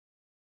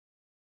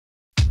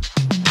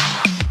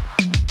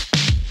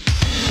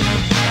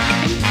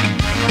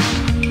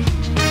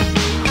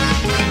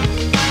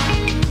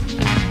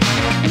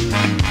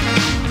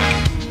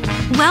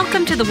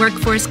the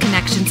Workforce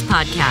Connections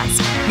podcast,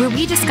 where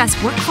we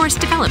discuss workforce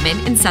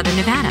development in Southern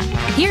Nevada.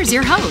 Here's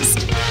your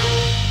host.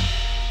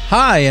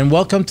 Hi, and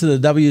welcome to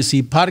the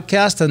WC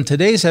podcast. On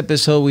today's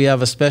episode, we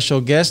have a special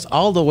guest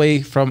all the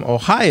way from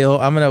Ohio.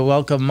 I'm going to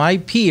welcome my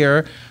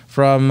peer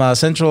from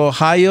Central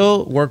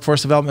Ohio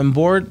Workforce Development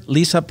Board,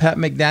 Lisa Patt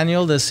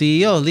McDaniel, the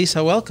CEO.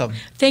 Lisa, welcome.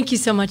 Thank you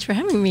so much for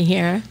having me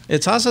here.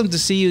 It's awesome to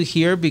see you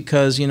here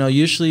because,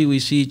 usually we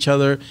see each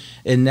other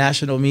in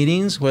national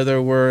meetings, whether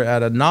we're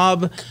at a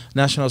NOB,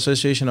 National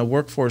Association of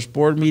Workforce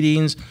Board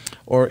meetings,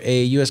 or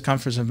a U.S.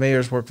 Conference of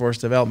Mayors Workforce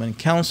Development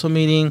Council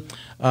meeting.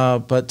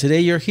 But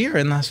today you're here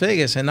in Las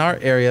Vegas, in our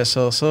area,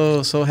 so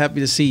happy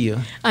to see you.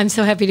 I'm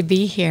so happy to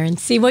be here and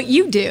see what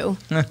you do.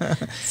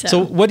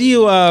 So what do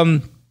you...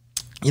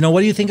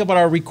 what do you think about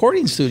our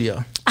recording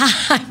studio?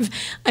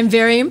 I'm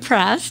very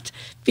impressed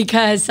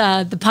because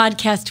the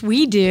podcast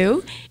we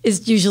do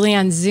is usually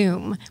on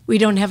Zoom. We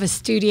don't have a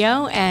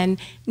studio, and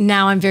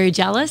now I'm very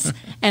jealous,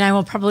 and I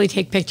will probably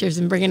take pictures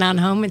and bring it on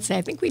home and say,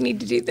 I think we need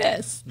to do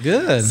this.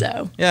 Good.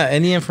 So, yeah,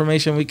 any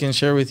information we can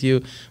share with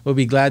you, we'll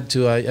be glad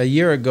to. A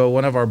year ago,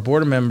 one of our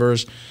board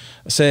members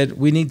said,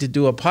 we need to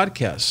do a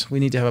podcast. We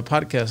need to have a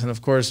podcast. And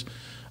of course,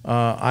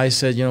 I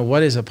said,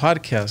 what is a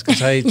podcast?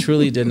 Because I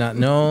truly did not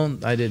know.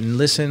 I didn't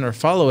listen or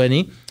follow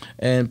any.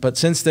 But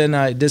since then,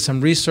 I did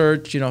some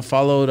research,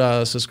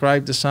 followed,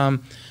 subscribed to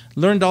some,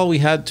 learned all we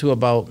had to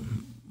about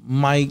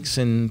mics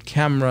and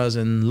cameras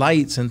and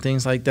lights and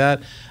things like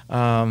that.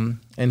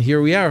 And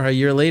here we are a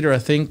year later, I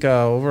think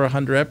over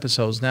 100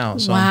 episodes now.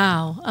 So,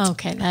 wow.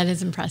 Okay. That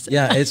is impressive.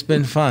 Yeah, it's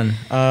been fun.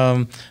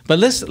 But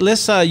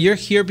let's you're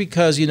here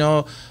because,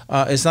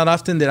 it's not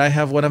often that I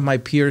have one of my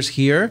peers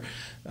here.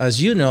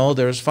 As you know,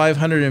 there's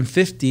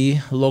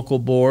 550 local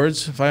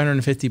boards,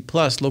 550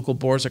 plus local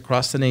boards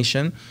across the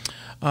nation.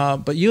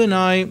 But you and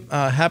I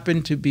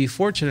happen to be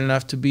fortunate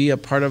enough to be a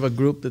part of a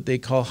group that they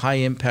call high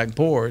impact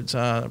boards.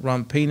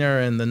 Ron Painter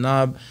and the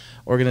NOB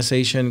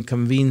organization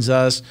convenes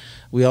us.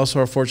 We also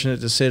are fortunate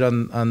to sit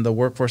on the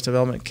Workforce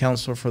Development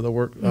Council for the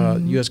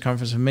U.S.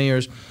 Conference of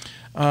Mayors.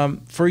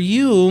 For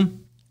you,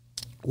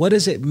 what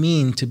does it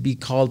mean to be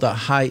called a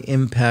high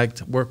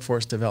impact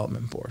workforce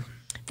development board?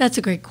 That's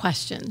a great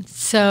question.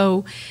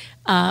 So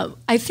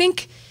I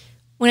think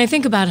when I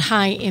think about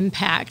high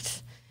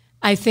impact,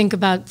 I think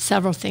about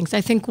several things. I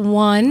think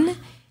one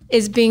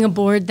is being a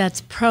board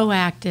that's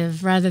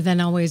proactive rather than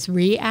always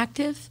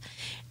reactive.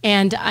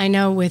 And I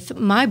know with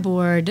my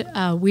board,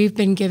 we've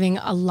been giving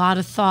a lot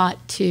of thought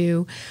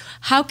to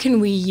how can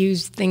we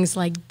use things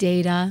like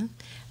data,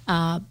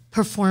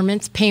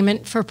 performance,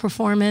 payment for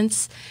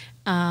performance,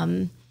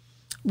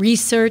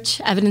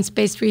 research,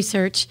 evidence-based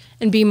research,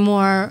 and be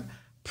more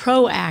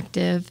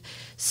proactive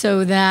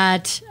so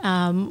that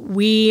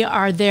we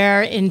are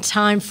there in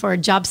time for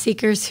job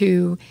seekers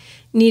who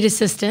need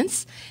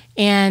assistance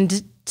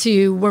and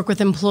to work with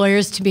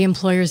employers to be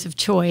employers of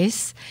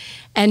choice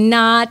and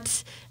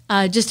not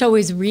just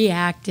always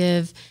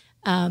reactive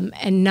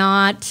and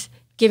not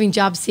giving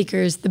job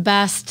seekers the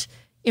best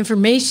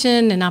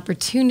information and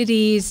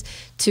opportunities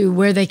to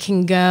where they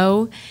can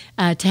go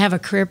to have a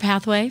career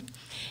pathway.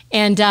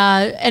 And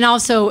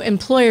also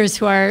employers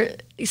who are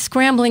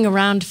scrambling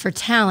around for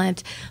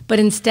talent, but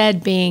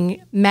instead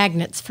being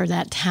magnets for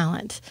that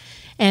talent.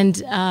 And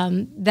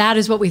that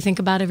is what we think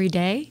about every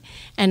day.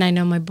 And I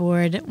know my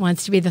board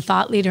wants to be the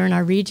thought leader in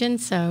our region,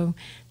 so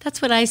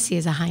that's what I see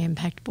as a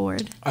high-impact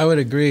board. I would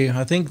agree.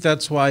 I think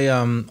that's why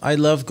I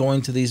love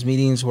going to these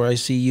meetings where I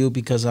see you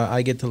because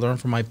I get to learn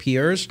from my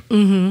peers.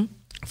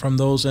 From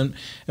those. And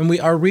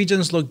our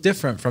regions look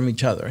different from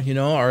each other.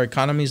 Our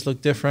economies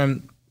look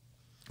different.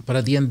 But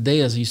at the end of the day,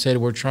 as you said,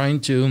 we're trying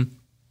to,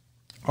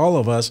 all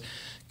of us,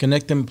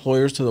 connect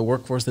employers to the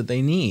workforce that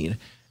they need.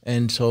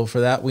 And so for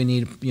that, we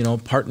need,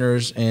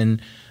 partners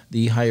in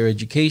the higher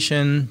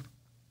education,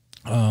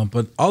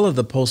 but all of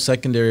the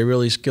post-secondary,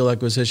 really skill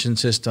acquisition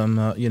system,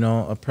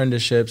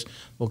 apprenticeships,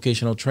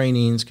 vocational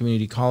trainings,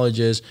 community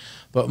colleges,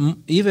 but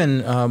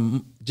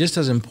even just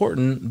as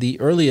important, the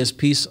earliest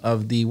piece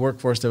of the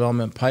workforce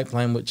development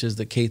pipeline, which is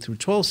the K through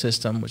 12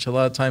 system, which a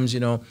lot of times,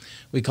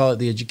 we call it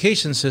the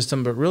education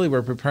system, but really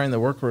we're preparing the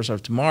workforce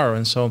of tomorrow.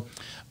 And so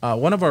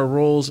one of our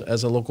roles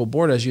as a local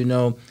board, as you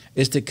know,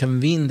 is to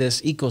convene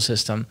this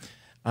ecosystem.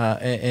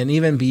 And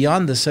even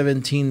beyond the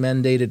 17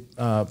 mandated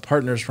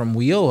partners from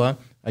WIOA,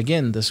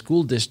 again, the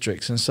school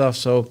districts and stuff.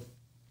 So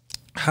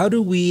how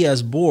do we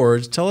as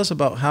boards, tell us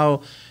about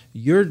how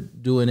you're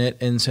doing it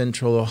in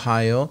Central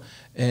Ohio,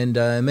 and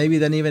maybe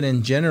then even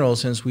in general,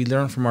 since we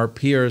learn from our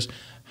peers,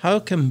 how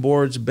can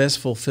boards best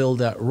fulfill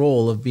that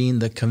role of being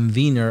the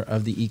convener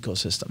of the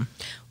ecosystem?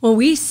 Well,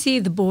 we see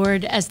the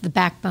board as the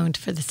backbone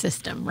for the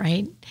system,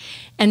 right?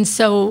 And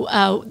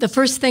so the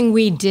first thing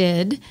we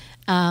did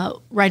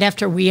right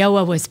after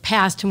WIOA was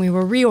passed and we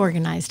were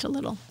reorganized a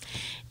little,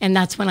 and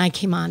that's when I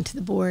came on to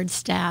the board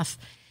staff,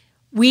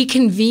 we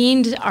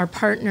convened our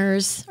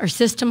partners, our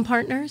system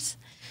partners,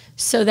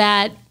 so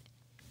that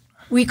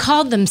we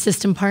called them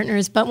system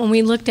partners, but when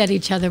we looked at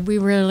each other, we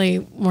really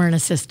weren't a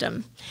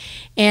system.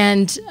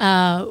 And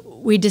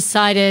we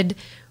decided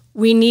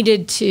we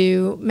needed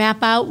to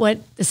map out what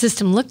the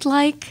system looked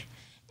like,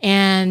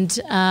 and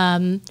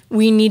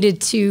we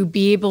needed to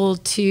be able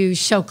to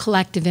show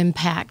collective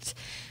impact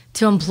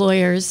to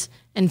employers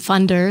and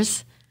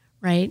funders,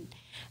 right?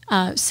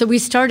 So we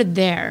started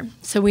there.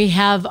 So we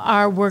have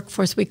our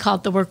workforce, we call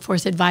it the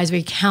Workforce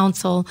Advisory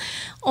Council,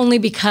 only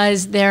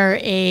because they're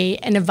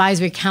an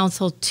advisory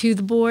council to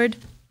the board,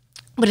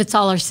 but it's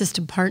all our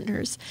system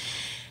partners.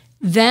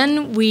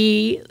 Then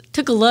we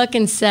took a look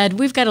and said,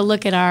 we've got to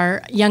look at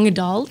our young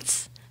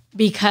adults,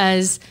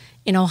 because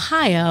in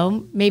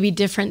Ohio, maybe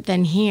different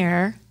than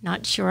here,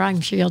 not sure,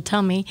 I'm sure you'll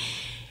tell me,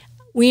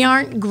 we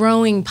aren't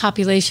growing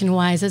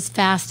population-wise as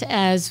fast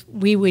as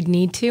we would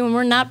need to, and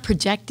we're not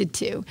projected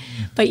to.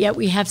 But yet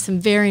we have some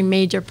very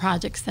major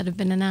projects that have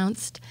been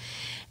announced.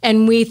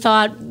 And we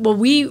thought, well,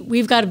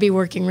 we've got to be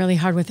working really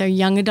hard with our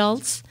young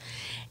adults.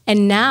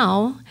 And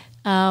now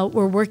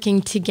we're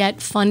working to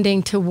get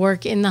funding to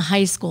work in the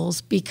high schools,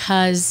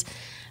 because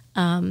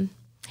in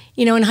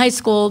high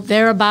school,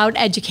 they're about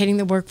educating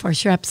the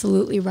workforce. You're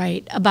absolutely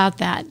right about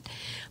that.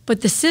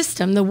 But the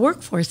system, the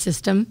workforce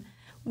system,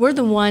 we're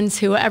the ones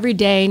who every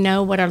day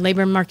know what our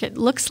labor market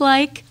looks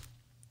like,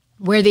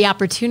 where the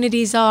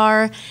opportunities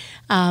are.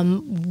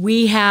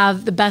 We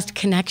have the best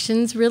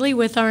connections, really,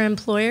 with our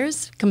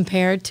employers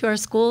compared to our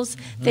schools.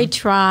 Mm-hmm. They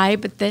try,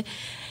 but they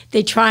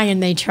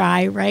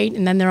try, right?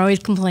 And then they're always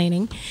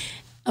complaining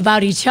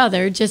about each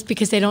other just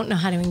because they don't know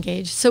how to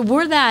engage. So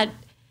we're that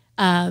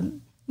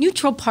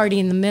neutral party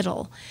in the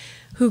middle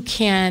who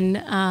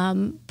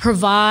can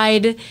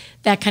provide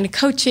that kind of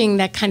coaching,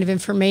 that kind of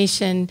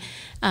information,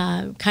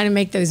 kind of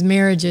make those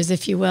marriages,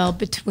 if you will,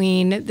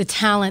 between the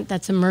talent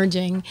that's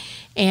emerging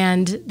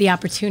and the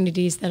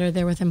opportunities that are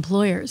there with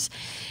employers.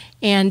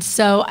 And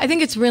so I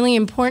think it's really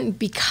important,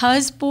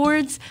 because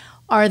boards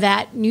are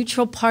that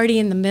neutral party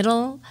in the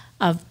middle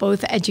of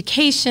both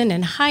education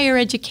and higher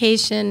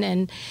education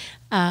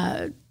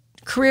and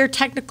career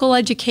technical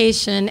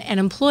education and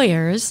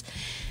employers,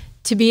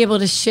 to be able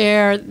to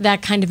share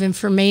that kind of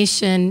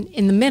information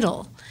in the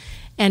middle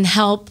and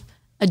help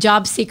a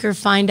job seeker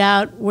find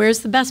out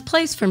where's the best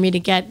place for me to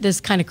get this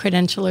kind of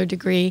credential or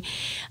degree,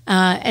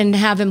 and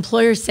have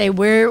employers say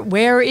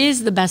where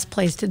is the best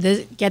place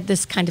to get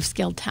this kind of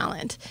skilled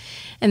talent.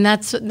 And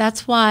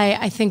that's why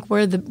I think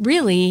we're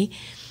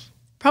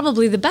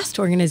probably the best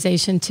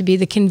organization to be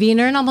the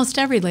convener in almost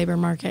every labor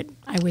market,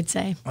 I would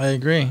say. I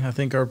agree. I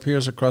think our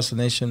peers across the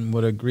nation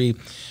would agree.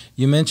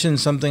 You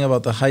mentioned something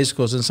about the high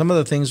schools, and some of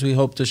the things we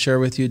hope to share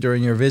with you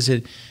during your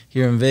visit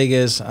here in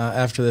Vegas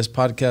after this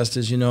podcast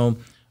is,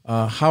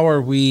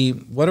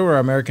 what do our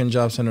American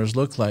Job Centers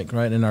look like,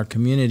 right, in our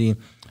community?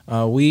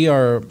 We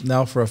are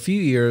now for a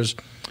few years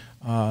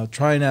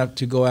trying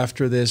to go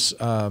after this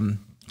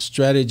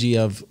strategy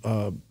of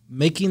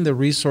making the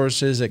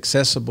resources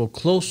accessible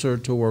closer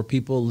to where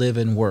people live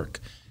and work.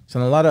 So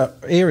in a lot of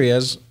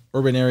areas,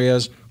 urban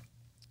areas,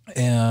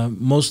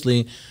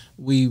 mostly,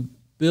 we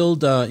build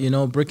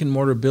brick and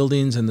mortar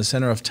buildings in the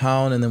center of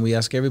town, and then we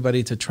ask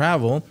everybody to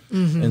travel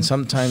and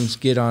sometimes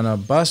get on a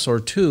bus or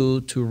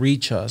two to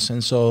reach us.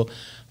 And so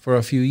for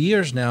a few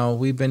years now,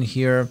 we've been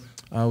here.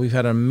 We've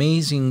had an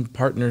amazing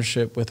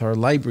partnership with our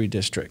library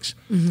districts.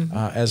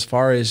 As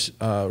far as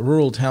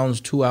rural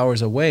towns 2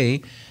 hours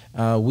away,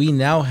 we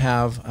now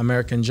have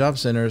American Job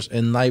Centers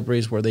in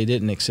libraries where they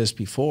didn't exist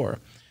before.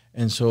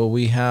 And so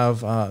we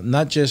have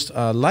not just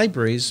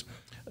libraries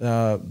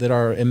that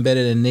are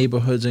embedded in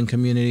neighborhoods and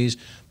communities,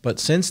 but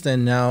since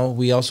then now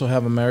we also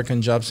have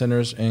American Job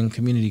Centers in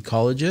community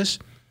colleges,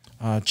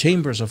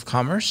 chambers of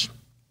commerce,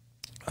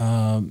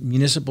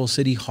 municipal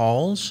city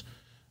halls,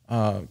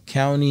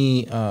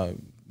 county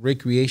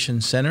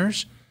recreation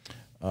centers,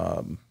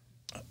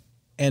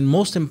 and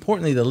most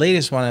importantly, the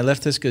latest one, I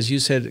left this because you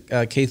said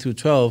K through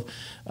 12.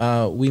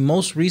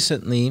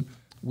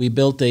 We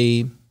built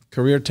a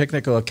Career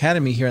Technical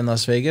Academy here in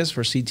Las Vegas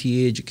for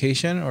CTE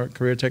education, or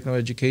Career Technical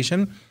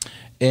Education.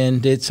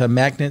 And it's a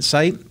magnet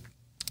site.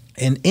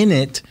 And in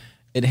it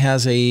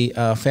has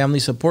a family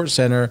support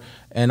center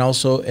and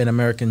also an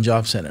American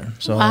Job Center.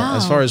 So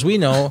as far as we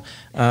know,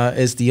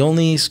 it's the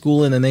only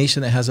school in the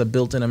nation that has a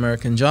built-in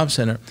American Job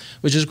Center,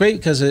 which is great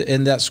because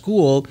in that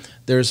school,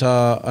 there's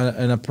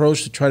an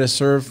approach to try to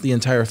serve the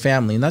entire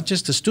family, not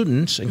just the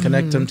students and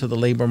connect them to the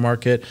labor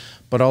market,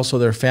 but also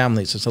their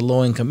families. It's a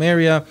low-income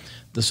area,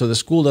 so the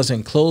school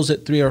doesn't close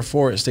at 3 or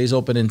 4. It stays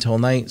open until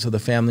night, so the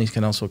families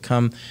can also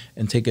come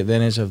and take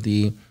advantage of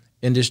the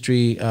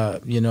industry,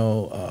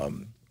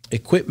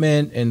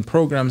 equipment and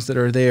programs that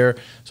are there.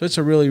 So it's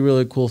a really,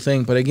 really cool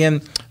thing. But again,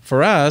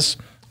 for us,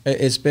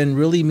 it's been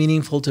really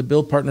meaningful to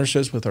build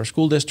partnerships with our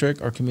school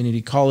district, our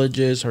community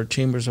colleges, our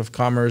chambers of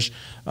commerce,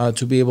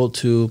 to be able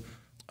to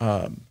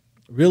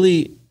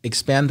really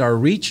expand our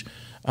reach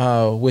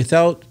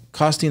without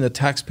costing the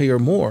taxpayer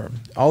more.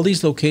 All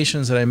these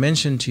locations that I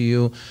mentioned to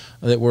you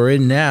that we're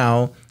in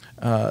now,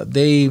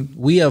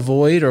 we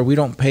avoid, or we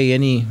don't pay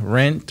any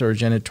rent or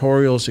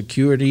janitorial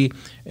security.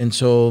 And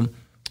so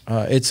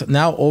it's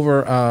now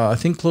over, I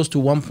think, close to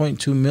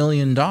 $1.2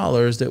 million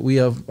that we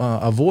have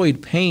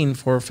avoid paying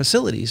for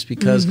facilities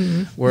because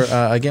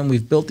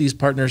we've built these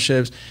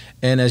partnerships.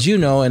 And as you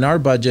know, in our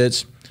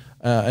budgets,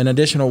 an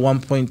additional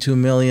 $1.2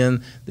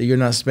 million that you're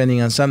not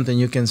spending on something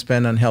you can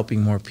spend on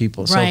helping more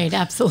people. Right, so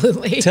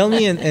absolutely. Tell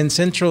me, in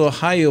Central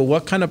Ohio,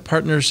 what kind of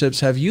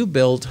partnerships have you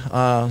built,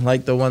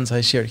 like the ones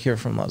I shared here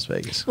from Las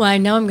Vegas? Well, I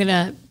know I'm going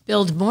to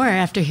build more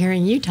after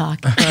hearing you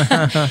talk.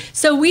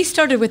 So we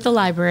started with the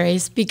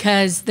libraries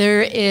because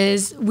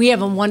we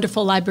have a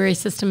wonderful library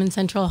system in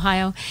Central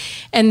Ohio,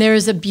 and there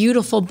is a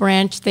beautiful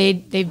branch.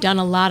 They've done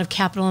a lot of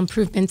capital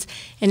improvements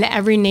in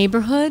every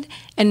neighborhood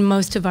and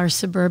most of our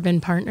suburban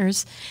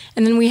partners.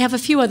 And then we have a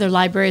few other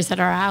libraries that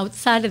are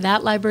outside of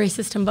that library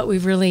system, but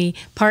we've really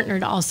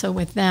partnered also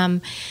with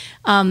them.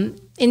 What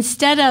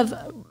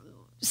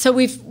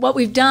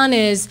we've done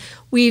is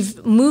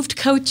we've moved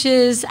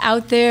coaches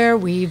out there.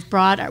 We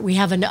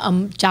have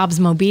a jobs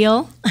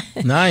mobile.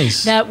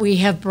 Nice. That we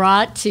have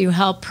brought to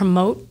help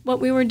promote what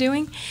we were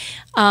doing.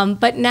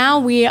 But now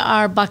we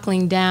are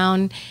buckling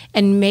down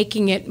and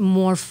making it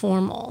more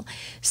formal.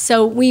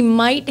 So we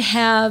might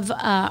have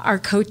our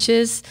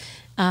coaches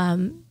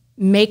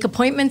make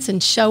appointments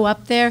and show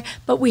up there,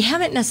 but we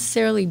haven't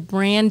necessarily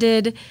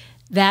branded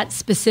that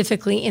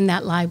specifically in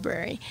that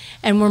library,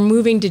 and we're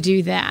moving to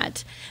do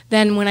that.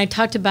 Then when I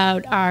talked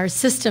about our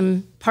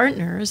system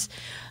partners,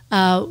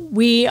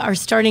 we are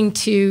starting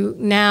to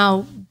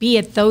now be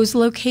at those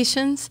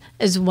locations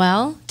as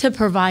well to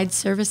provide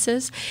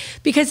services,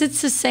 because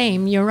it's the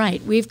same. You're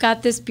right. We've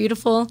got this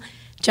beautiful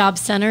job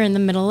center in the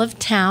middle of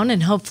town,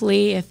 and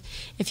hopefully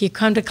if you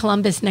come to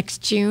Columbus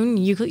next June,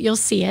 you'll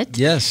see it.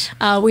 Yes.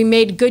 We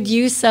made good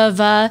use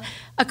of a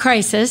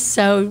crisis.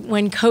 So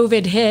when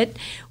COVID hit,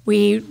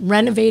 we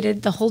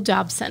renovated the whole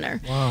job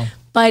center. Wow.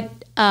 But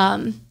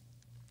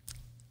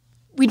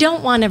we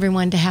don't want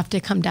everyone to have to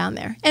come down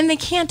there, and they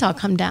can't all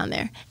come down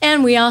there.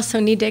 And we also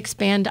need to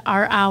expand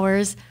our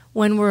hours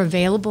when we're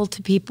available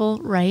to people,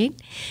 right?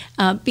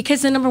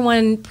 Because the number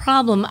one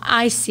problem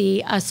I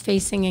see us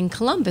facing in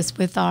Columbus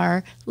with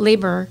our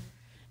labor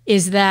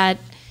is that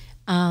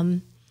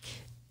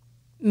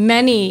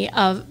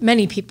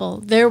many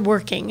people, they're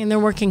working, and they're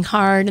working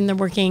hard, and they're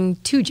working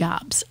 2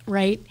 jobs,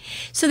 right?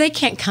 So they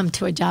can't come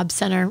to a job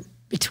center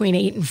between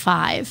 8 and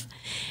 5.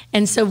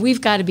 And so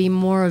we've got to be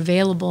more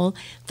available.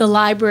 The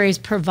libraries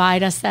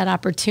provide us that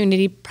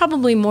opportunity,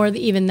 probably more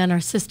even than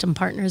our system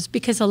partners,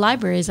 because the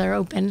libraries are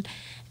open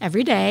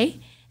every day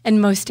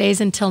and most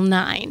days until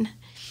 9.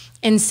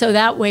 And so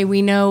that way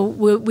we know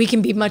we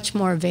can be much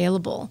more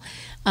available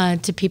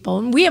to people.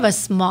 And we have a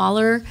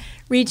smaller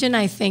region,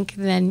 I think,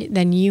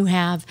 than you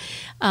have.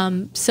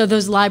 So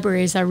those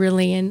libraries are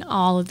really in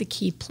all of the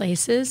key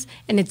places,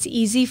 and it's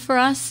easy for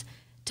us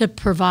to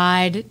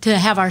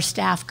have our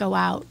staff go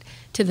out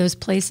to those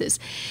places.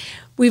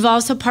 We've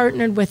also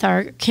partnered with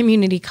our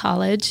community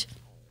college,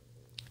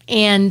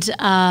 and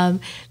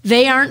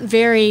they aren't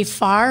very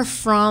far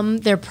from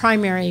their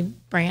primary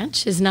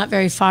branch, is not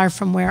very far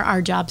from where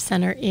our job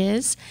center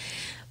is.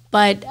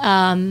 But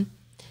I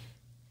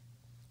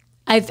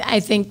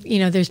think,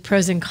 there's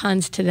pros and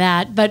cons to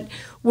that. But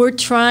we're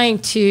trying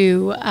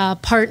to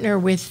partner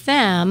with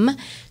them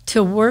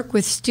to work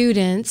with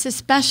students,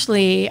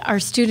 especially our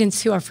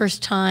students who are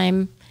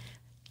first-time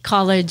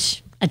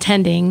college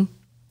attending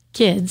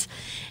kids,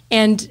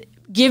 and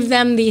give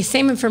them the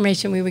same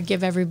information we would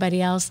give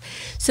everybody else,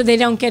 so they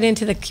don't get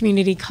into the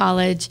community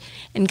college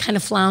and kind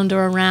of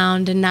flounder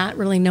around and not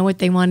really know what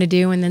they want to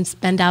do and then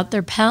spend out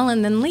their Pell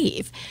and then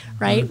leave,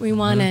 right? We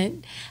want to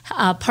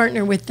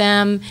partner with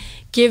them,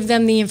 give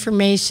them the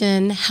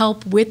information,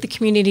 help with the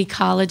community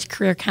college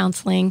career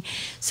counseling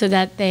so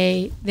that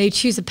they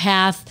choose a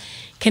path,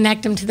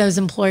 connect them to those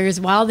employers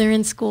while they're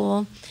in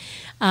school.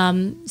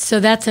 So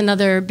that's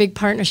another big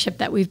partnership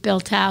that we've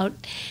built out.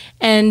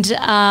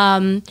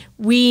 And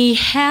we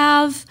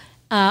have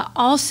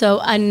also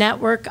a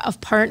network of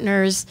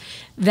partners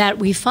that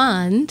we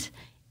fund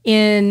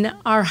in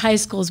our high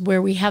schools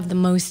where we have the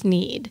most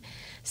need.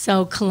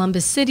 So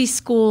Columbus City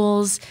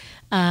Schools,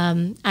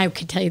 I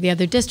could tell you the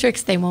other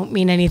districts, they won't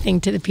mean anything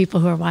to the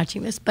people who are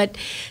watching this, but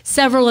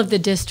several of the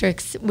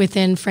districts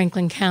within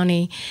Franklin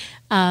County,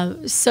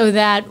 so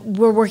that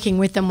we're working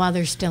with them while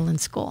they're still in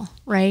school,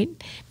 right?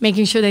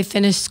 Making sure they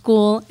finish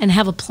school and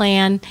have a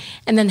plan,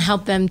 and then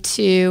help them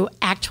to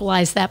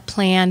actualize that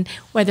plan,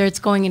 whether it's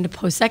going into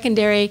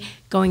post-secondary,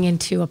 going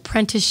into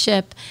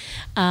apprenticeship,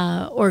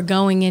 or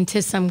going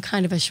into some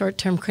kind of a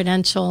short-term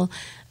credential,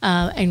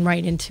 and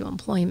right into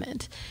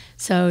employment.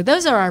 So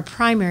those are our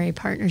primary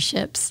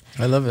partnerships.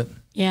 I love it.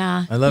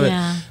 Yeah. I love it.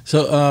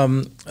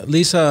 So,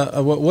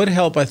 Lisa, what would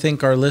help, I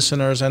think, our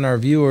listeners and our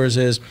viewers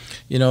is,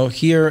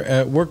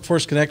 here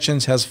Workforce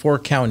Connections has 4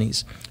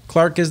 counties.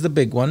 Clark is the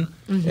big one,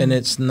 and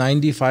it's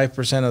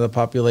 95% of the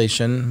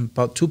population,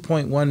 about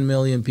 2.1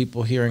 million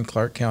people here in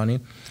Clark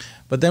County.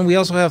 But then we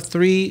also have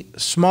 3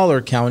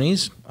 smaller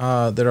counties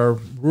that are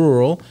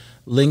rural,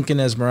 Lincoln,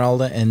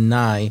 Esmeralda, and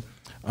Nye.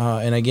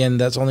 And again,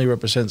 that's only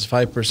represents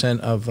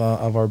 5% of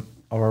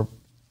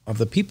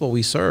the people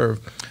we serve.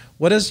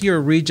 What does your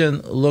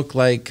region look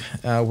like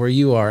where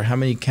you are? How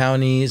many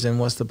counties and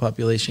what's the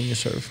population you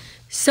serve?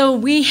 So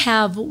we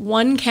have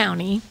one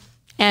county,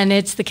 and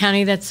it's the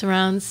county that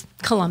surrounds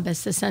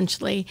Columbus,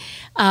 essentially.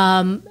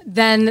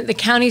 Then the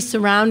counties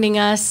surrounding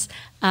us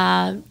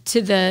to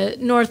the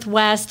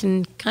northwest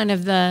and kind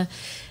of the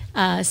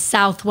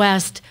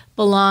southwest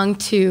belong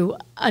to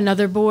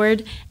another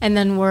board, and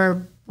then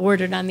we're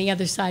bordered on the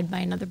other side by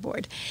another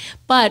board.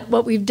 But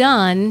what we've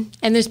done,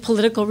 and there's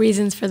political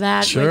reasons for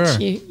that, sure. which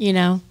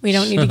we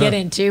don't need to get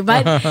into.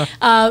 But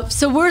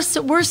so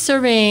we're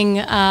serving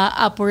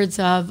upwards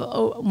of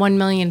 1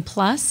 million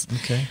plus.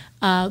 Okay.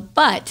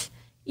 But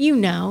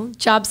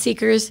job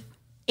seekers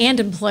and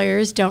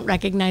employers don't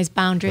recognize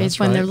boundaries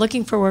when they're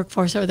looking for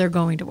workforce or they're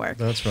going to work.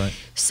 That's right.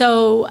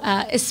 So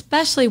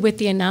especially with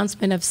the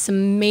announcement of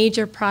some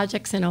major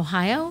projects in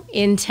Ohio,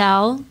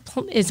 Intel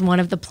is one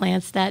of the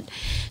plants that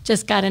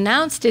just got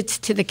announced. It's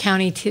to the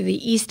county to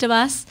the east of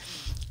us.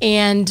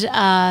 And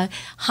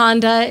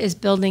Honda is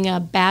building a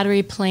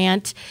battery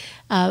plant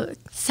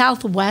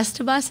southwest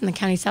of us, in the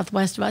county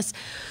southwest of us.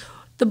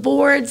 The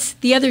boards,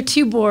 the other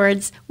two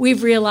boards,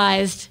 we've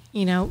realized,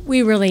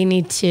 we really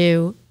need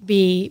to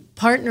be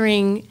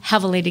partnering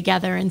heavily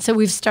together. And so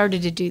we've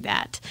started to do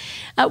that.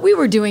 We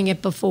were doing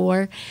it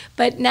before,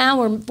 but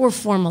now we're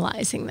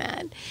formalizing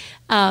that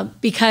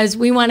because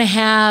we want to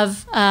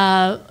have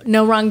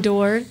no wrong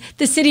door.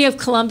 The city of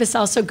Columbus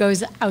also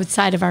goes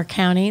outside of our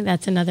county.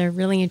 That's another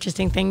really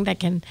interesting thing that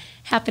can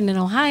happen in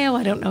Ohio.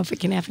 I don't know if it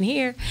can happen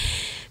here.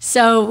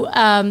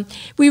 So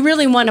we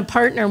really want to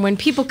partner when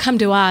people come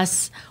to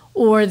us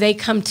or they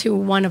come to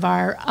one of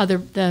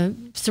the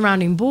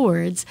surrounding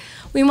boards.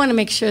 We want to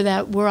make sure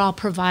that we're all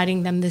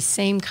providing them the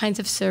same kinds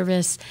of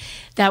service,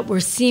 that we're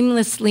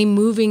seamlessly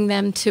moving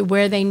them to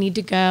where they need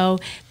to go.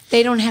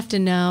 They don't have to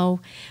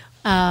know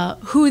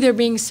who they're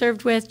being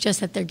served with, just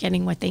that they're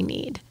getting what they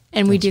need.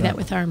 And we do that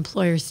with our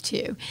employers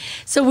too.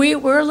 So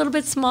we're a little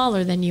bit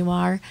smaller than you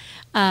are,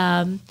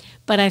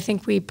 but I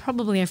think we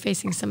probably are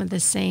facing some of the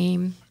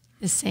same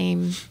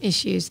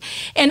issues.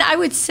 And I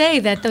would say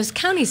that those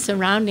counties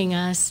surrounding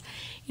us,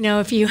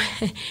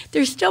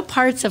 there's still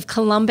parts of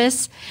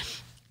Columbus,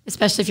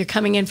 especially if you're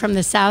coming in from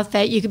the south,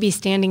 that you could be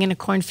standing in a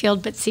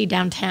cornfield but see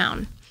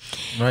downtown.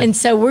 Right. And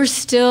so we're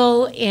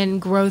still in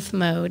growth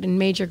mode, in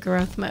major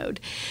growth mode.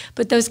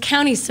 But those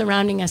counties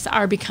surrounding us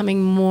are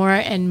becoming more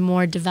and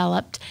more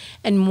developed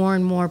and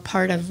more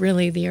part of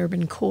really the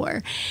urban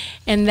core.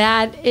 And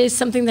that is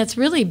something that's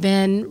really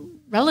been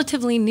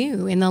relatively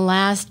new in the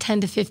last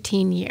 10 to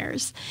 15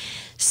 years.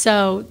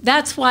 So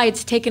that's why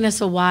it's taken us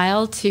a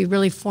while to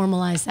really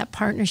formalize that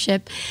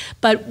partnership.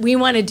 But we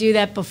want to do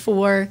that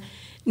before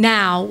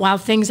now, while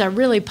things are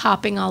really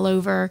popping all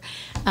over,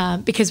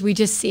 because we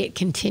just see it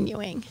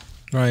continuing.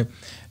 Right.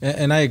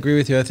 And I agree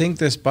with you. I think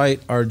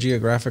despite our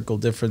geographical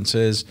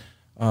differences,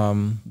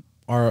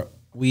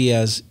 we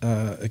as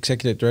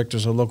executive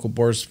directors of local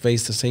boards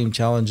face the same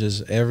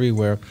challenges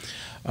everywhere.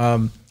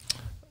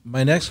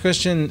 My next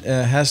question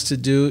has to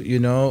do,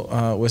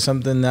 with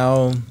something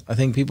now I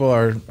think people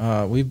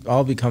we've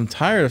all become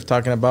tired of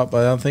talking about, but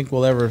I don't think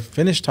we'll ever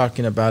finish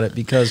talking about it,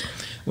 because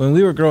when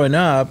we were growing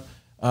up,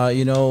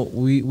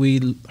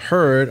 we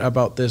heard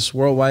about this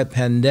worldwide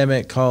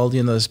pandemic called,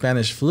 the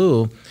Spanish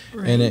flu,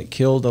 right. And it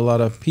killed a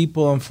lot of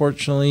people,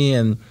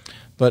 unfortunately.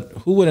 But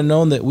who would have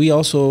known that we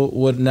also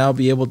would now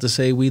be able to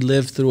say we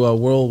lived through a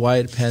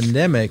worldwide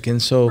pandemic?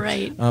 And so,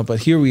 right.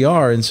 But here we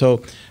are. And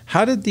so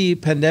how did the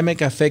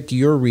pandemic affect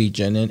your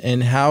region,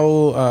 and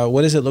how,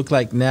 what does it look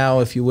like now,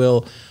 if you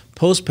will,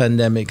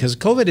 post-pandemic? Because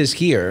COVID is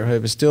here.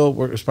 It's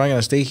probably going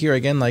to stay here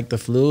again, like the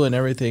flu and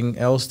everything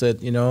else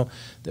that,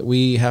 that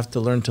we have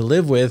to learn to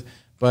live with.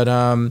 But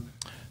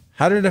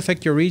how did it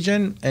affect your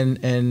region,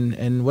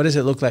 and what does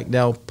it look like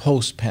now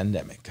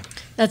post-pandemic?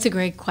 That's a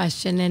great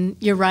question. And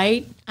you're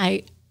right.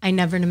 I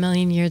never in a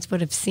million years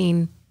would have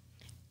seen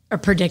or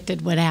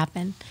predicted what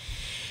happened.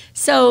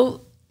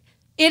 So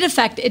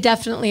it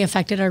definitely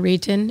affected our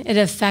region. It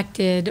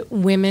affected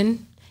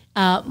women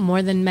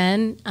more than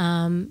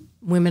men,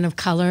 women of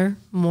color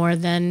more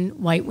than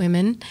white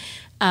women.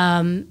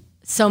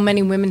 So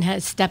many women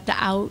have stepped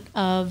out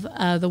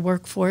of the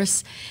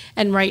workforce.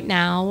 And right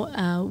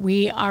now,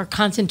 we are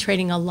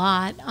concentrating a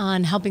lot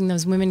on helping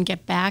those women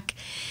get back.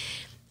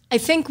 I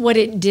think what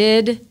it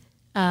did,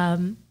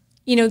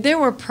 there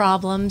were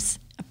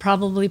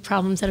probably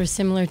problems that are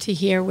similar to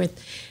here with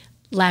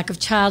lack of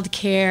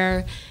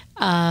childcare,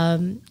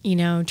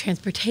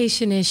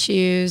 transportation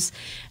issues.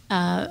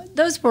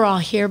 Those were all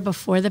here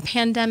before the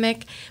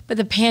pandemic, but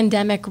the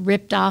pandemic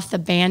ripped off the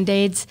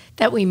Band-Aids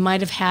that we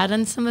might have had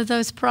on some of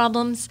those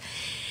problems.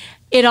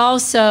 It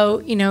also,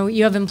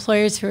 you have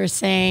employers who are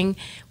saying,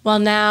 well,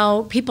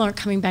 now people aren't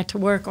coming back to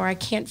work, or I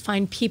can't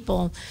find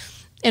people.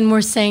 And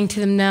we're saying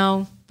to them,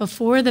 no,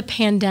 before the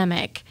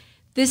pandemic,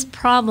 this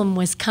problem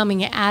was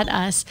coming at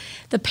us.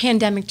 The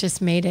pandemic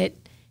just made it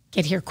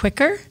get here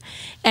quicker,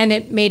 and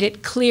it made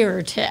it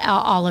clearer to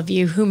all of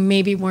you who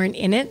maybe weren't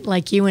in it,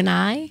 like you and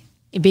I,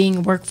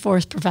 being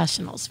workforce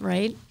professionals,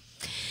 right?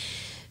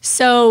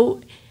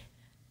 So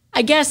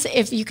I guess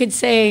if you could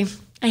say,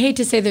 I hate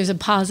to say there's a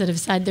positive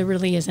side, there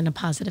really isn't a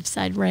positive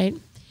side, right?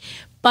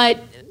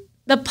 But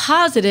the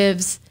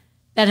positives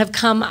that have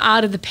come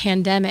out of the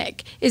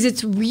pandemic is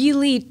it's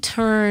really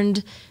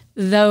turned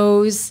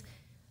those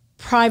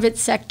private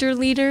sector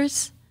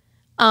leaders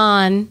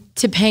on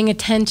to paying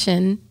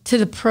attention to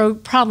the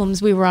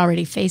problems we were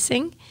already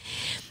facing.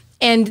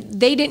 And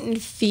they didn't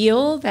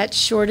feel that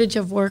shortage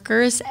of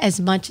workers as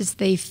much as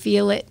they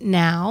feel it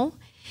now.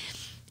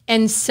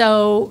 And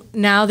so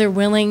now they're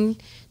willing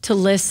to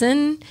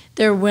listen.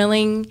 They're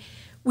willing.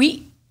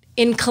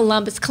 In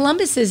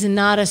Columbus is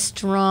not a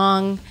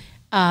strong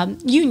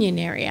union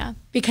area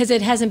because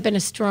it hasn't been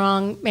a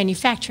strong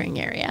manufacturing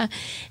area.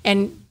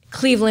 And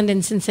Cleveland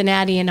and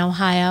Cincinnati and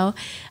Ohio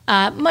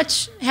have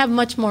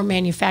much more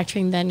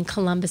manufacturing than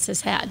Columbus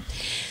has had.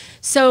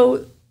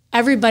 So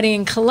everybody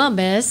in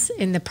Columbus,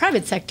 in the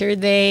private sector,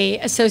 they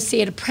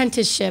associate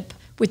apprenticeship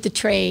with the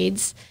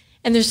trades.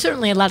 And there's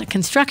certainly a lot of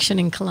construction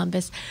in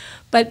Columbus.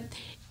 But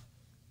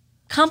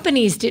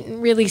companies didn't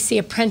really see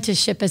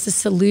apprenticeship as a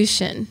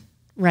solution,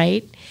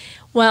 right?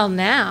 Well,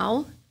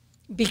 now,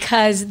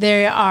 because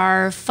they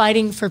are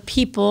fighting for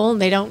people,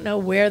 they don't know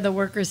where the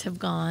workers have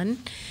gone,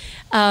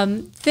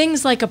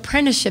 things like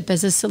apprenticeship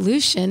as a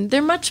solution,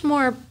 they're much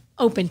more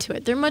open to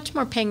it. They're much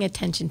more paying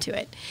attention to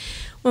it.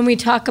 When we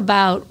talk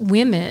about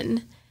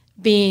women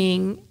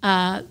being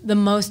the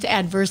most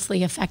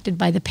adversely affected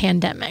by the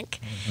pandemic,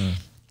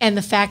 and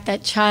the fact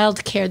that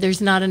childcare, there's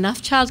not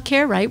enough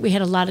childcare, right? We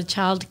had a lot of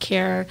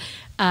childcare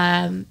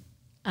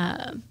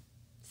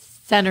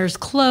centers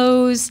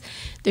close.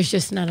 There's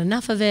just not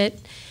enough of it.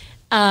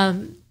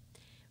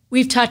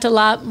 We've talked a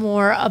lot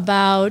more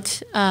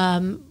about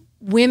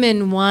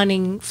women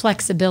wanting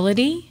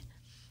flexibility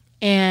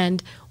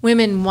and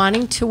women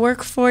wanting to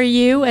work for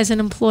you as an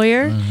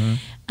employer,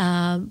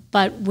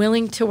 but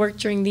willing to work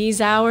during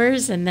these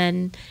hours. And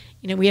then,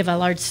 we have a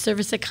large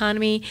service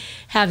economy,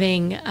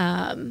 having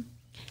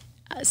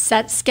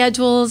set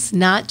schedules,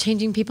 not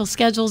changing people's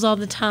schedules all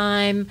the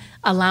time,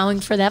 allowing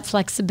for that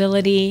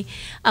flexibility,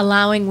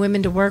 allowing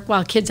women to work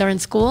while kids are in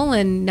school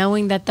and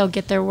knowing that they'll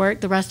get the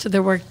rest of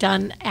their work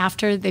done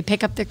after they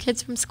pick up their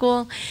kids from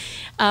school.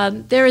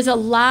 There is a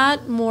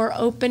lot more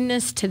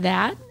openness to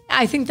that.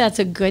 I think that's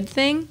a good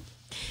thing.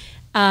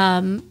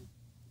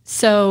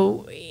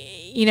 So,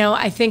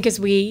 I think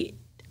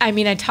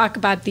I talk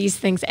about these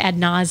things ad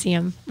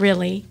nauseum,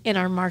 really, in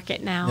our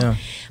market now. Yeah.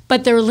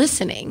 But they're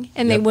listening,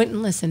 and they wouldn't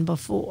listen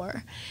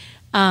before.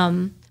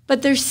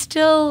 But there's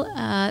still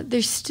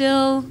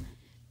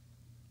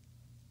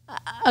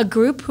a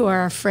group who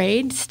are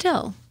afraid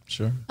still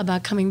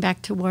about coming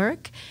back to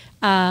work.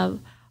 Our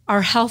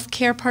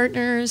healthcare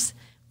partners,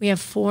 we have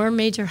 4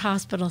 major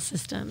hospital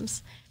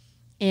systems.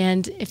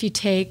 And if you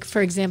take,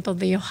 for example,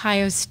 the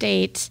Ohio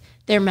State,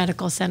 their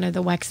medical center,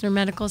 the Wexner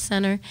Medical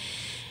Center,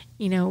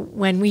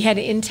 when we had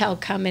Intel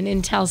come and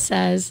Intel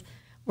says,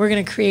 we're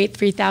going to create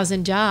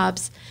 3,000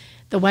 jobs,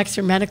 the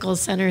Wexner Medical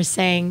Center is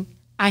saying,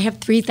 I have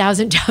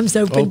 3,000 jobs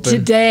open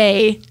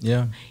today.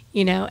 Yeah.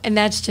 And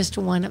that's just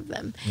one of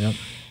them. Yep.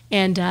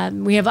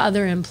 And we have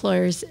other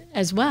employers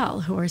as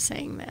well who are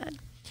saying that.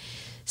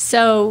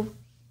 So,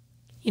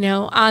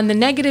 on the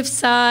negative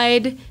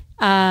side,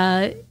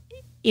 it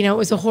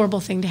was a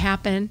horrible thing to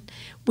happen.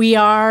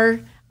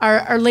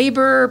 Our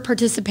labor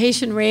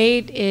participation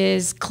rate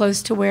is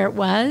close to where it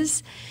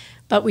was,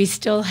 but we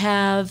still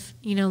have,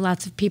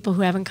 lots of people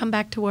who haven't come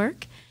back to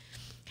work.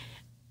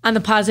 On the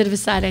positive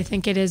side, I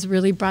think it has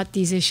really brought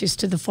these issues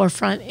to the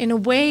forefront in a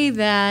way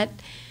that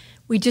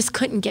we just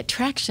couldn't get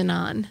traction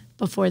on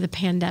before the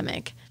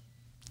pandemic.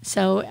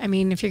 So,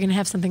 if you're going to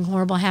have something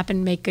horrible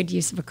happen, make good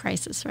use of a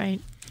crisis,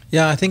 right?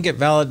 Yeah, I think it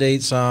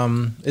validates.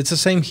 It's the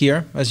same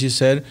here, as you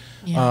said,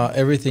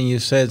 everything you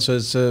said. So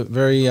it's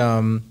very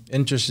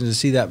interesting to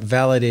see that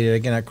validated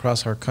again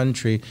across our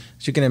country.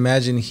 As you can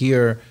imagine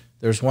here,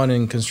 there's one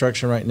in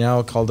construction right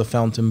now called the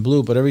Fountain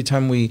Blue. But every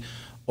time we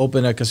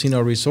open a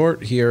casino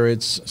resort here,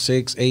 it's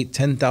 6, 8,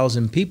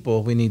 10,000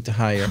 people we need to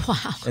hire. Wow.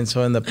 And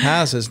so in the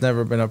past, it's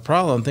never been a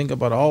problem. Think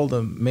about all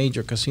the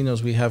major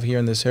casinos we have here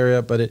in this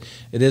area. But it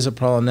is a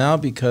problem now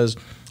because,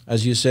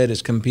 as you said,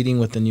 it's competing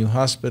with the new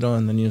hospital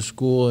and the new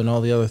school and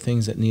all the other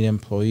things that need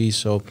employees.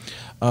 So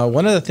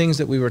one of the things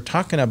that we were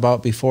talking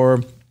about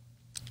before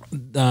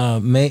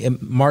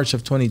March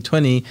of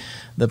 2020,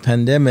 the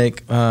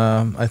pandemic,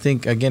 I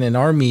think, again, in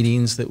our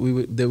meetings that we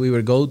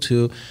would go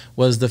to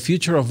was the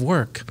future of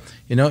work.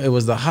 It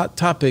was the hot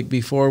topic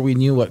before we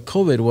knew what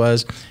COVID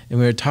was, and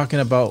we were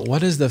talking about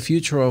what does the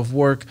future of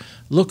work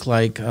look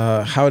like?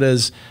 How do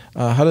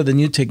the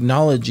new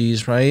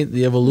technologies, right,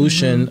 the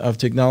evolution of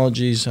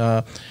technologies,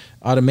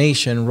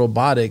 automation,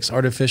 robotics,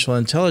 artificial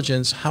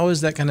intelligence, how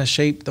is that going to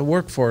shape the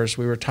workforce?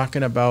 We were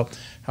talking about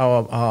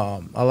how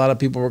a lot of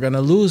people were going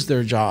to lose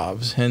their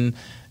jobs. And,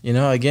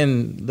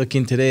 again,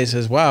 looking today, it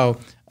says, wow,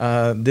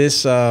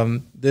 these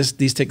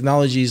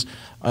technologies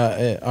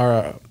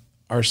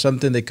are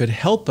something that could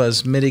help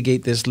us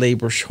mitigate this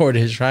labor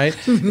shortage, right?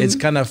 It's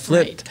kind of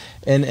flipped.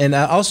 Right. And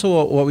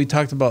also what we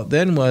talked about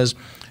then was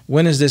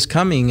when is this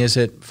coming? Is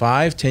it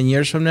 5, 10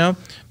 years from now?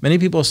 Many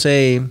people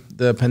say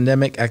the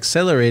pandemic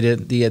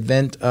accelerated the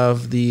advent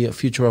of the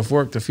future of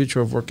work. The future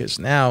of work is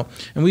now.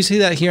 And we see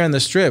that here on the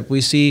Strip. We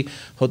see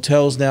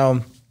hotels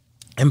now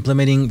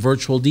implementing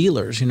virtual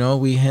dealers.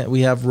 We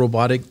have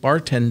robotic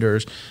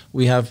bartenders.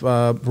 We have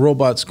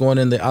robots going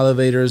in the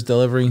elevators,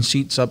 delivering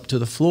seats up to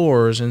the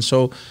floors. And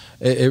so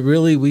it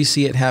really, we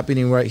see it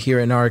happening right here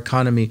in our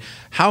economy.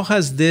 How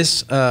has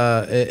this,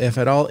 if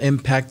at all,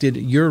 impacted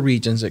your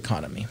region's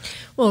economy?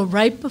 Well,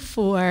 right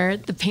before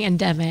the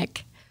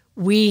pandemic,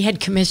 we had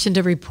commissioned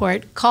a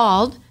report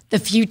called The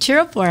Future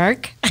of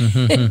Work,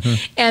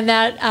 and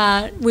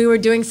that we were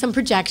doing some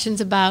projections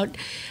about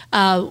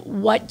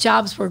what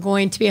jobs were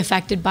going to be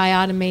affected by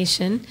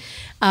automation,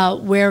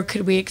 where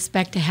could we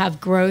expect to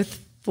have growth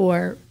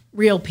for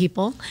real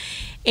people,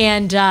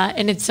 and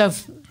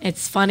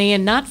it's funny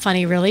and not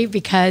funny really,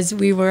 because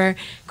we were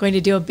going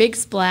to do a big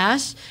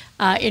splash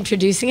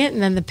introducing it,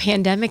 and then the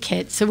pandemic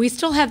hit. So we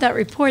still have that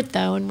report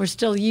though, and we're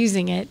still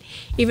using it,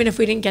 even if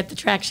we didn't get the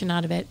traction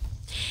out of it.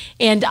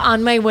 And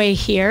on my way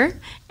here,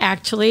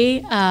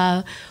 actually,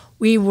 I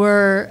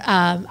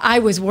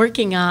was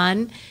working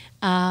on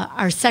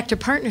our sector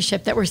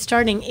partnership that we're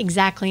starting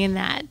exactly in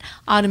that,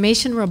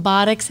 automation,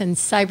 robotics, and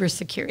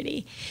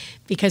cybersecurity,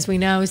 because we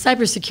know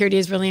cybersecurity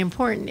is really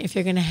important if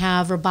you're going to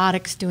have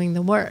robotics doing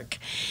the work.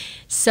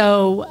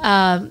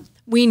 So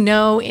we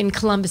know in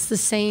Columbus the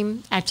same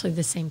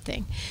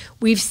thing.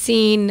 We've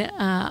seen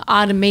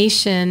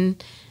automation,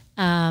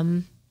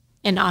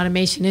 and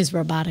automation is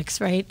robotics,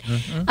 right?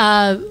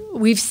 Mm-hmm.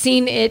 We've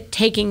seen it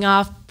taking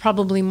off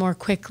probably more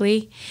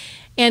quickly.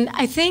 And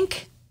I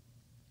think,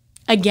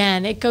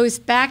 again, it goes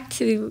back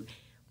to,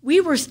 we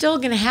were still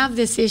going to have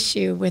this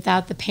issue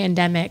without the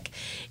pandemic.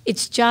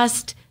 It's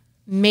just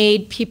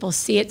made people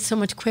see it so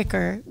much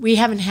quicker. We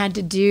haven't had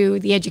to do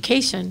the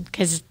education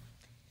because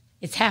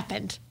it's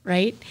happened,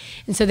 right?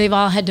 And so they've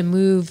all had to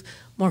move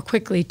more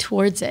quickly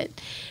towards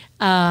it.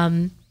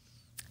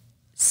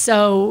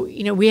 So,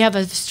 we have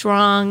a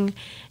strong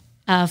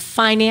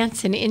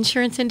finance and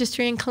insurance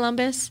industry in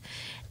Columbus.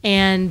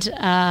 And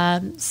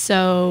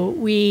so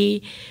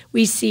we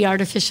see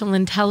artificial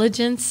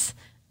intelligence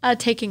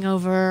taking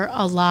over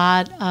a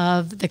lot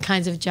of the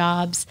kinds of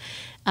jobs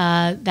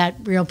that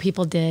real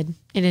people did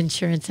in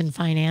insurance and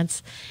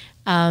finance.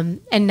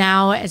 And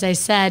now, as I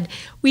said,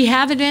 we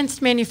have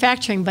advanced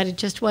manufacturing, but it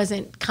just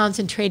wasn't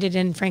concentrated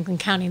in Franklin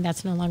County.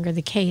 That's no longer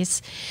the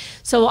case.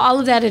 So all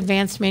of that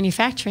advanced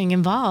manufacturing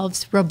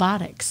involves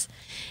robotics.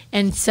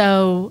 And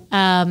so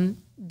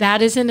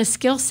that isn't a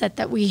skill set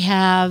that we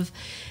have.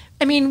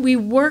 I mean, we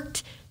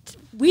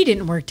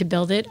didn't work to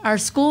build it. Our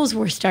schools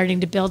were starting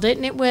to build it,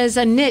 and it was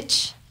a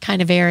niche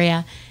kind of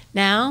area.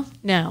 Now,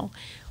 no.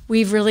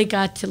 We've really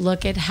got to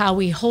look at how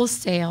we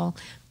wholesale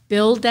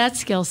build that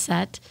skill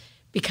set,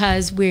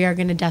 because we are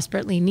going to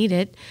desperately need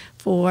it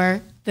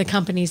for the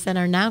companies that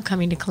are now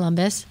coming to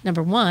Columbus,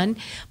 number one,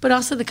 but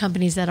also the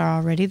companies that are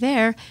already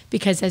there,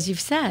 because as you've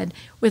said,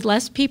 with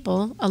less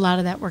people, a lot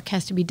of that work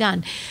has to be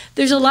done.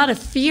 There's a lot of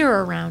fear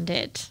around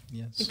it.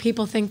 Yes.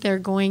 People think they're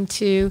going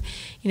to,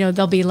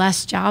 there'll be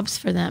less jobs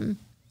for them.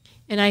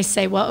 And I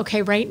say, well,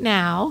 okay, right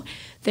now,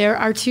 there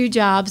are 2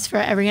 jobs for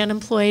every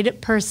unemployed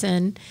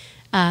person,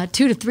 2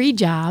 to 3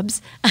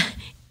 jobs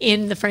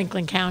in the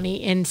Franklin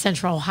County, in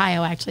Central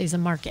Ohio, actually, is a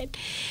market.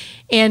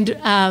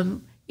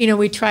 And,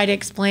 we try to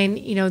explain,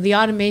 the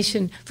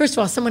automation. First of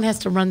all, someone has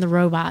to run the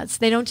robots.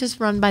 They don't just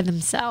run by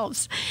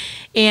themselves.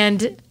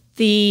 And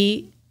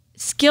the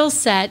skill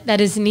set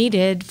that is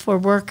needed for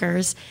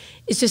workers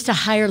is just a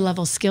higher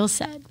level skill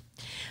set.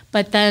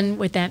 But then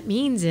what that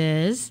means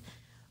is,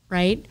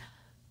 right,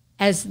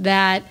 as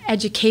that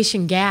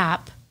education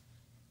gap,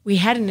 we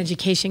had an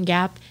education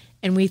gap,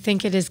 and we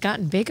think it has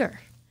gotten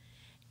bigger.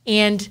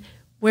 And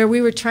where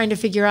we were trying to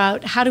figure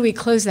out how do we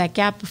close that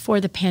gap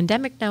before the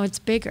pandemic, now it's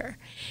bigger.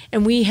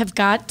 And we have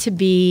got to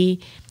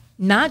be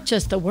not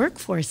just the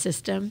workforce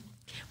system,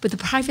 but the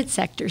private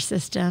sector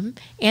system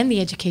and the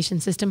education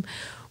system.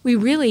 We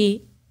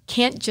really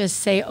can't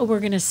just say, oh, we're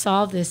going to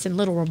solve this in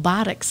little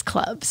robotics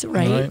clubs,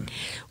 right?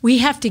 We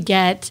have to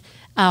get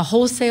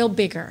wholesale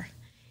bigger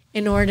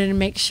in order to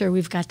make sure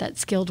we've got that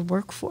skilled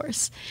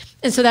workforce.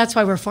 And so that's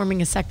why we're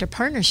forming a sector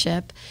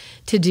partnership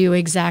to do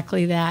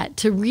exactly that,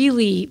 to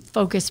really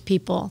focus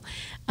people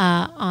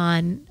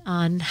on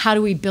how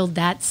do we build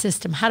that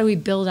system, how do we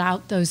build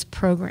out those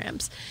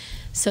programs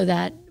so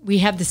that we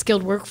have the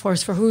skilled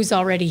workforce for who's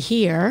already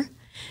here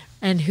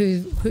and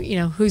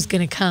who's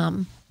going to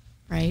come,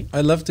 right?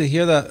 I love to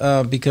hear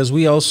that because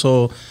we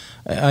also,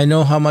 I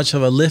know how much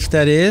of a lift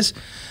that is.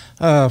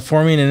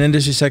 Forming an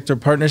industry sector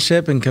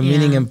partnership and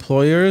convening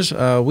employers.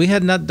 We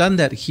had not done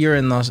that here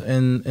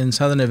in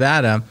Southern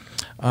Nevada,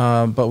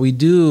 but we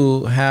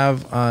do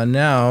have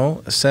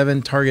now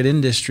 7 target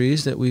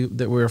industries that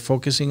we're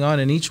focusing on,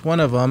 and each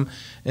one of them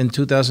in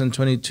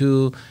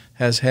 2022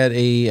 has had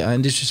a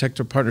industry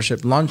sector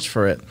partnership launched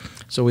for it.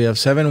 So we have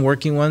 7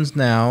 working ones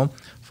now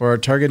for our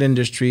target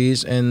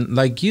industries, and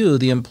like you,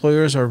 the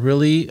employers are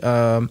really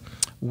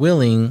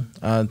willing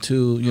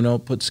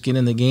to put skin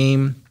in the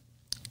game,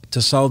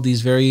 to solve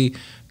these very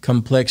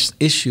complex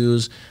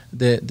issues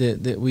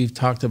that we've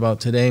talked about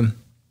today.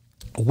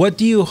 What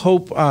do you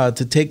hope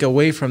to take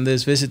away from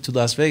this visit to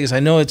Las Vegas? I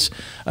know it's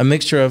a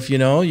mixture of,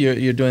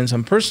 you're doing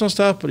some personal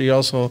stuff, but you're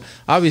also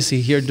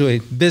obviously here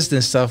doing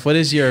business stuff. What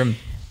is your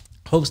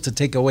hopes to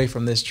take away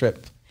from this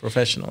trip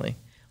professionally?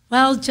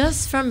 Well,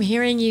 just from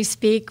hearing you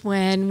speak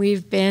when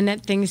we've been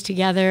at things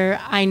together,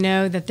 I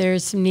know that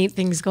there's some neat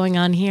things going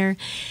on here.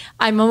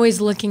 I'm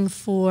always looking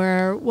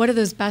for what are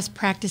those best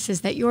practices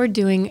that you're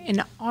doing,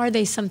 and are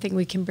they something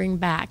we can bring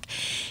back?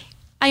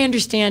 I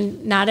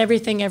understand not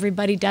everything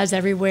everybody does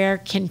everywhere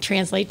can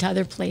translate to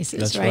other places,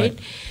 That's right?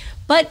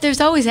 But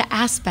there's always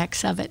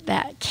aspects of it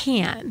that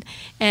can.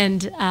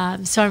 And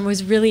so I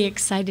was really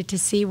excited to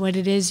see what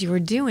it is you were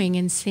doing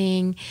and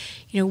seeing,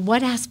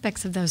 what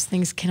aspects of those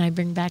things can I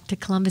bring back to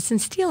Columbus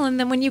and steal? And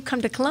then when you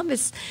come to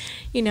Columbus,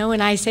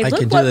 and I say,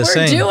 look what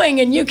we're doing,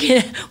 and you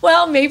can,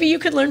 well, maybe you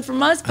could learn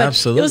from us, but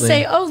Absolutely. You'll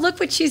say, oh, look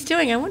what she's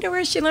doing. I wonder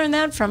where she learned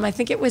that from. I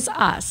think it was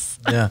us.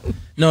 Yeah.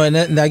 No, and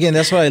again,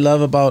 that's what I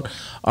love about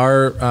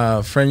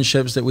our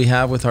friendships that we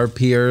have with our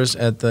peers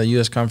at the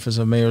U.S. Conference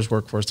of Mayors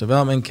Workforce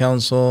Development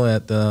Council,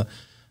 at the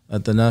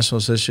National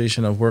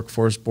Association of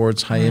Workforce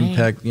Boards, High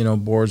Impact,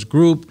 Boards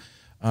Group.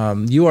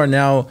 You are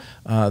now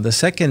the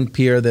second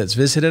peer that's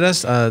visited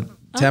us.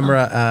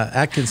 Tamara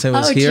Atkinson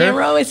was here.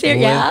 Tamara was here,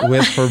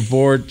 with her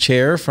board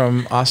chair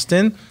from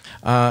Austin.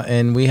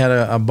 And we had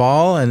a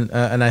ball,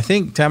 and I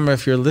think, Tamara,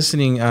 if you're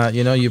listening,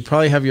 you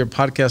probably have your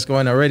podcast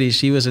going already.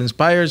 She was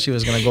inspired. She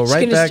was going to go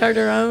right back start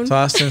her own. to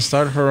Austin,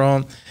 start her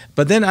own.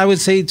 But then I would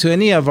say to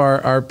any of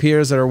our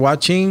peers that are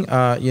watching,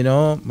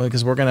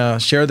 because we're going to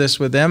share this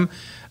with them,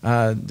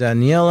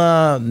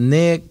 Daniela,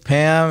 Nick,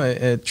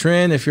 Pam,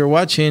 Trin, if you're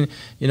watching,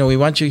 we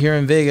want you here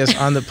in Vegas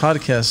on the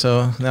podcast.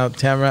 So now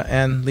Tamara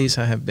and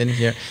Lisa have been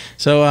here.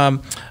 So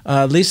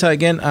Lisa,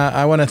 again,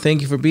 I want to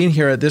thank you for being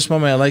here. At this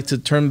moment, I'd like to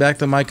turn back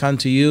the mic on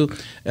to you.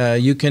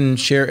 You can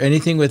share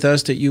anything with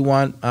us that you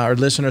want our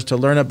listeners to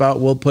learn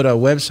about. We'll put a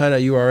website, a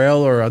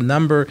URL, or a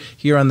number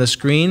here on the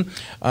screen.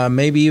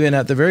 Maybe even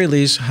at the very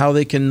least, how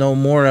they can know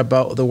more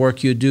about the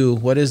work you do.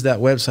 What is that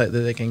website that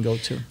they can go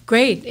to?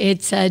 Great.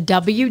 It's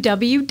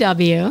www.wdbco,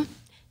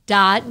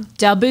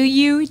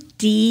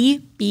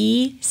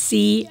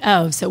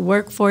 so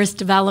Workforce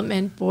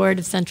Development Board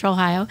of Central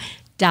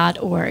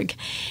Ohio.org.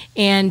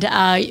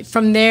 And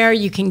from there,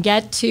 you can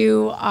get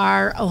to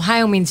our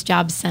Ohio Means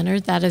Job Center.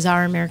 That is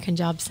our American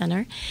Job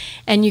Center.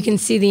 And you can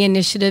see the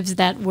initiatives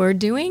that we're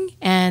doing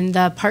and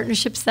the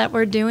partnerships that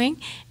we're doing.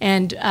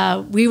 And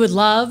we would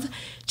love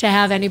to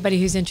have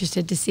anybody who's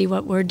interested to see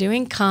what we're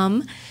doing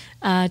come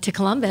to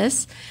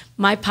Columbus.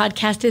 My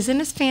podcast isn't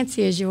as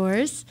fancy as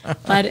yours,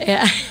 but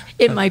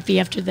it might be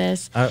after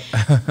this.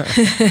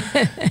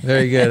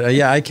 Very good.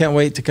 I can't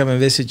wait to come and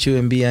visit you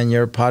and be on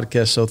your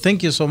podcast. So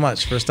thank you so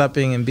much for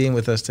stopping and being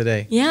with us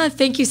today. Yeah,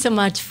 thank you so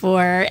much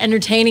for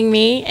entertaining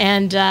me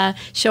and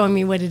showing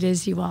me what it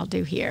is you all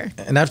do here.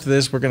 And after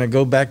this, we're going to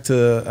go back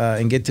to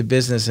and get to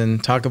business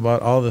and talk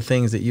about all the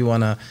things that you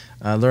want to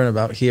learn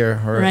about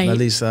here, or at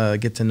least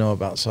get to know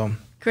about. So.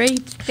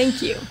 Great.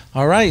 Thank you.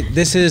 All right.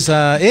 This is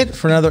it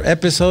for another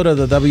episode of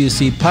the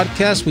WC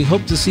Podcast. We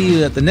hope to see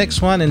you at the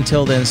next one.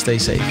 Until then, stay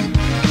safe.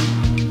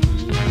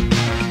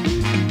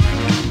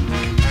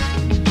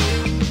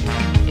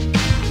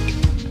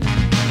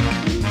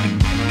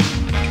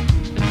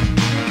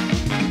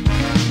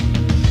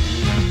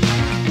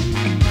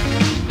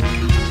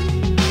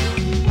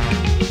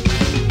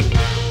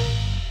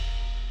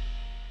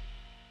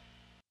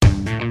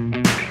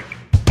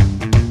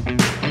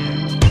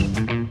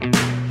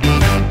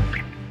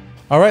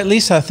 All right,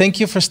 Lisa, thank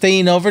you for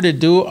staying over to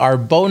do our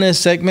bonus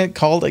segment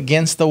called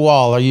Against the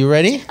Wall. Are you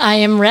ready? I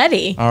am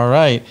ready. All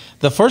right.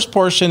 The first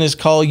portion is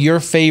called Your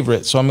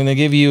Favorite. So I'm going to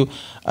give you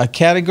a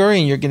category,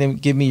 and you're going to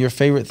give me your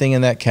favorite thing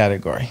in that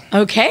category.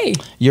 Okay.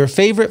 Your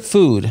favorite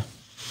food?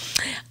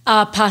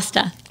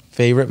 Pasta.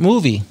 Favorite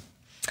movie?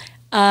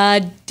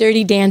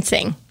 Dirty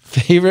Dancing.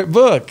 Favorite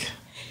book?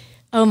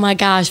 Oh, my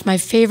gosh. My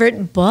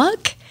favorite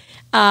book?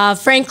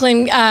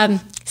 Stephen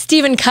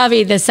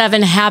Covey, The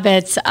 7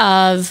 Habits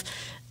of...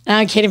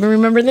 I can't even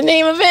remember the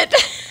name of it.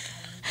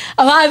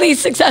 Of highly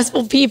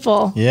successful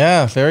people.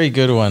 Yeah, very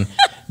good one.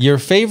 Your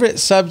favorite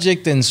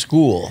subject in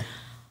school?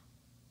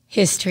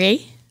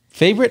 History.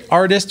 Favorite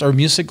artist or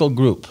musical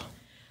group?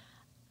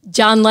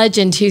 John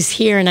Legend, who's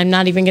here, and I'm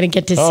not even going to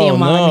get to see him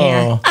while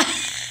I'm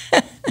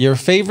here. Your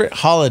favorite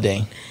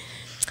holiday?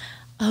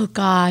 Oh,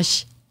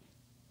 gosh.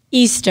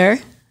 Easter.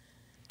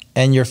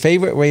 And your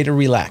favorite way to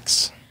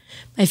relax?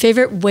 My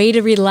favorite way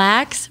to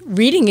relax?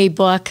 Reading a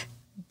book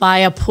by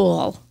a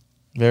pool.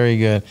 Very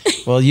good.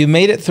 Well, you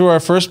made it through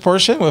our first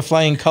portion with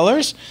flying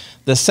colors.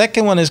 The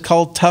second one is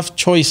called Tough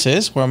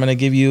Choices, where I'm going to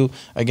give you,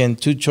 again,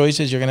 2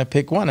 choices. You're going to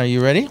pick one. Are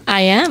you ready?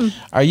 I am.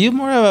 Are you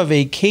more of a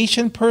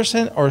vacation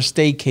person or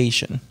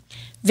staycation?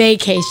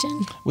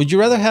 Vacation. Would you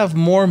rather have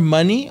more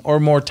money or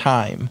more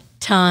time?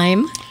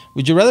 Time.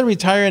 Would you rather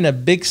retire in a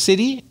big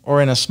city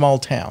or in a small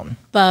town?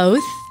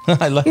 Both.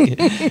 I like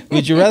it.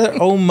 Would you rather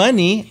owe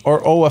money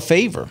or owe a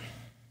favor?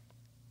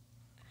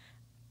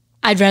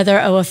 I'd rather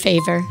owe a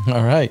favor.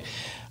 All right.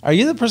 Are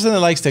you the person that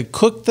likes to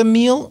cook the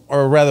meal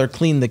or rather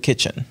clean the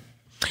kitchen?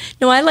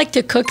 No, I like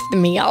to cook the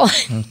meal.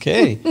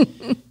 Okay.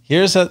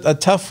 Here's a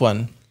tough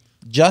one.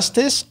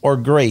 Justice or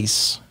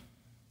grace?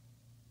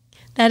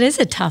 That is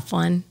a tough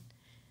one.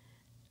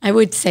 I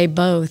would say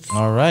both.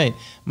 All right.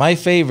 My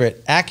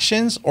favorite,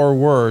 actions or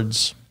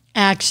words?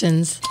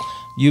 Actions.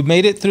 You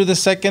made it through the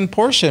second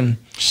portion.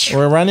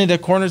 We're running the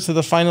corner to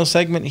the final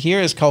segment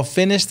here. It's called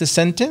Finish the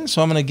Sentence.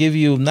 So I'm going to give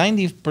you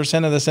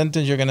 90% of the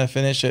sentence. You're going to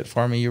finish it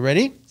for me. You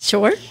ready?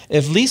 Sure.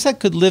 If Lisa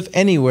could live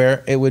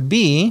anywhere, it would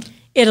be?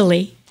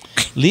 Italy.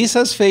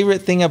 Lisa's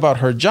favorite thing about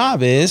her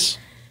job is?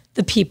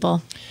 The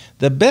people.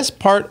 The best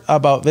part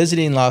about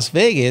visiting Las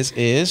Vegas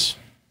is?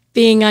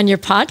 Being on your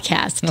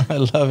podcast. I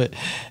love it.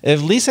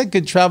 If Lisa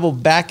could travel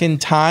back in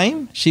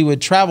time, she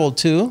would travel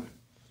to?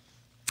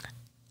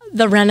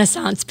 The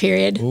Renaissance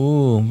period.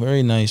 Ooh,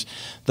 very nice.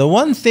 The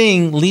one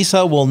thing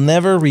Lisa will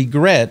never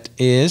regret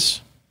is?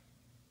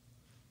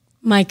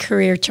 My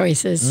career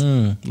choices.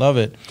 Love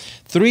it.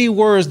 3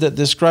 words that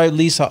describe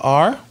Lisa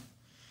are?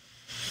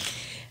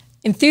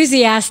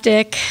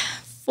 Enthusiastic,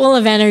 full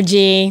of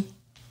energy,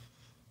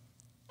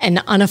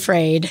 and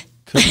unafraid.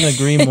 Couldn't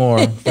agree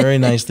more. Very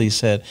nicely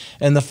said.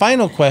 And the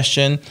final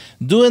question,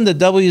 doing the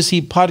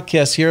WC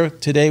podcast here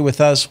today with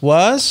us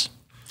was?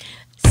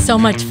 So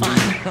much fun.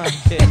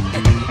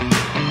 Okay.